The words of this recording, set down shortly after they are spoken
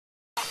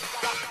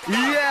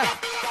Yeah.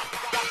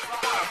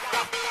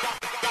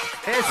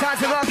 It's time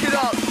to rock it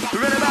up.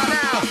 Right about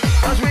now.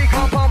 As we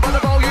come on by the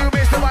volume,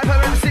 it's the Viper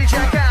MC.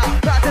 Check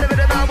out. Back to the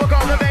rhythm now. We're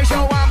gonna make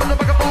sure I'm on the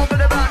microphone.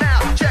 Right about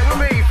now. Check with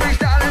me.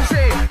 Freestyle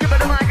MC. Give me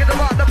the mic and the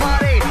rock the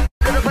party.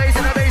 To the place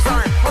in the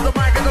baseline. On the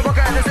mic and the rock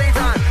at the same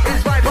time.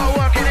 It's Viper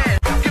working in.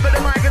 Give me the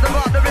mic and the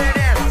rock the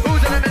rhythm.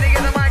 Who's in the middle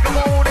of the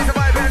microphone? It's the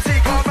Viper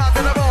MC. Come out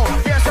to the ball.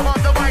 Yes, I'm on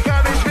the mic.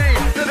 I'm in speed.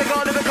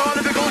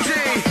 Lyrical G.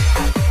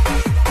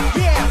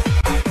 Yeah.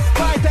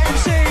 Viper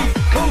MC.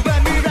 Cool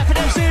band, me rapping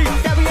MC.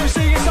 Yeah, we MC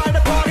inside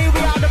the party. We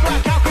are the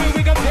Blackout crew.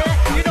 We compare.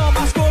 You know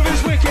my score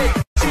is wicked.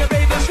 See a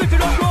baby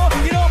slipping on floor.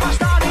 You know my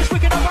style is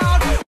wicked and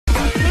wild.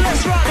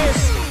 Let's run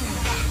this.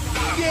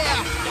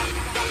 Yeah.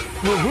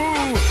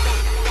 Woohoo!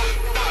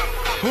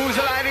 Who's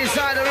alive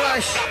inside the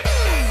rush?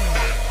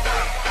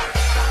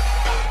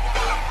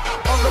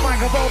 On the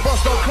microphone,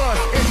 boss don't cut.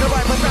 It's the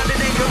right for standing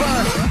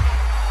dangerous.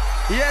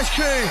 Yes,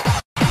 crew.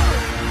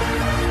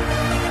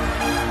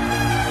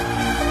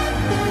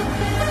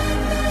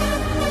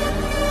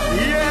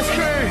 Yes,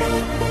 crew.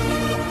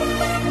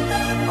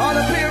 All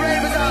the clear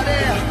ravers out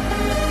there.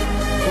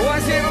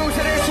 What's the rule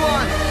to this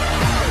one?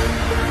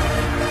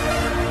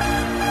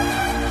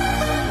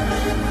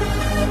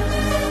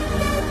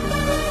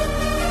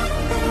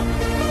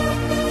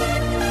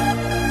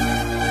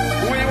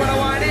 We wanna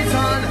wind it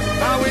on,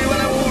 and we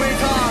wanna move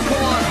it on.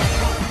 Come on.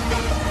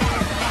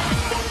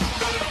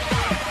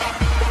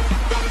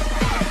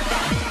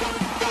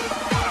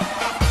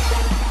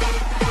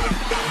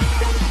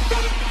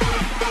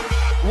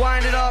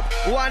 Wind it up,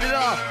 wind it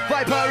up.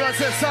 Viper runs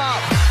to the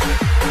top.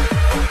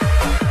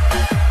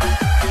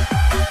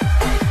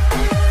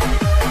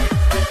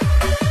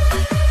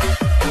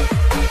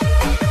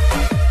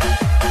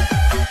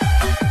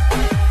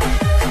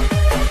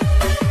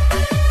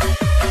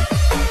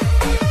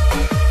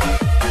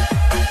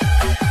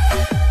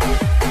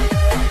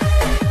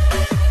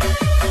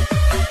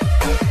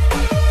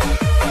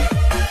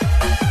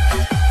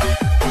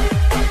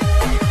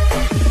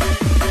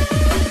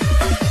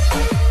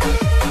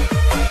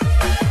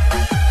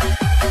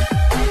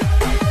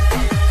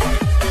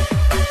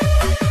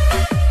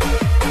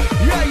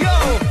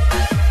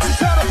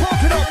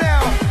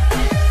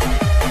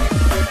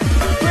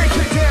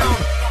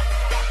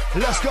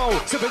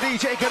 Super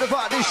DJ, get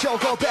about this show,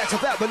 go back to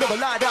back, but never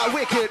lie down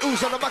wicked.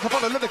 Who's on the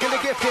microphone, the lyric and the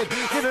gifted.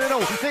 You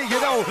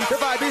know, the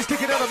vibe is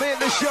kicking out of me in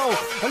the show.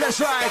 Let's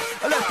ride,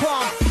 let's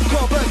pump,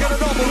 go back and a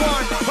number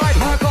one. Right,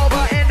 park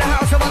over in the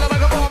house, I'm on the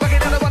microphone, back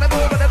in the one and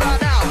move, but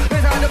about now.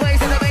 Inside the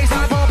place, in the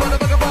baseline, pump on the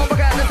microphone, back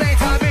at the same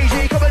time.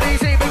 BG, come on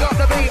easy, pick up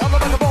the beat, on the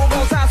microphone,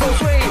 won't sound so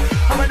sweet.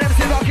 I'm an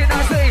MC rocking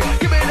nicely,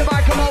 give me the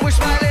mic, come on, we're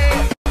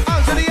smiling.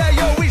 Out to the air,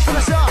 yo, reach for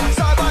the star.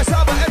 Side by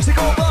side, but MC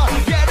go bar.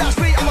 Yeah, that's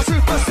me, I'm a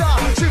superstar.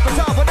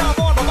 Superstar, but now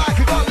I'm on the mic.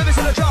 I got limits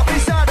in the drop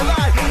inside the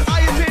line.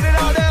 Are you feeling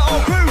out there,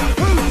 oh crew?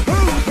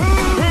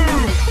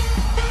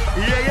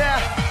 Yeah, yeah.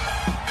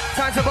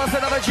 Time to bust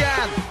another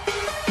jam.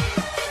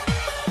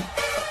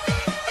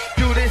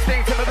 Do this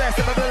thing to the best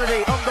of my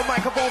ability. On the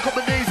microphone, come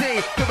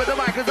easy. Give me the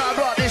mic, 'cause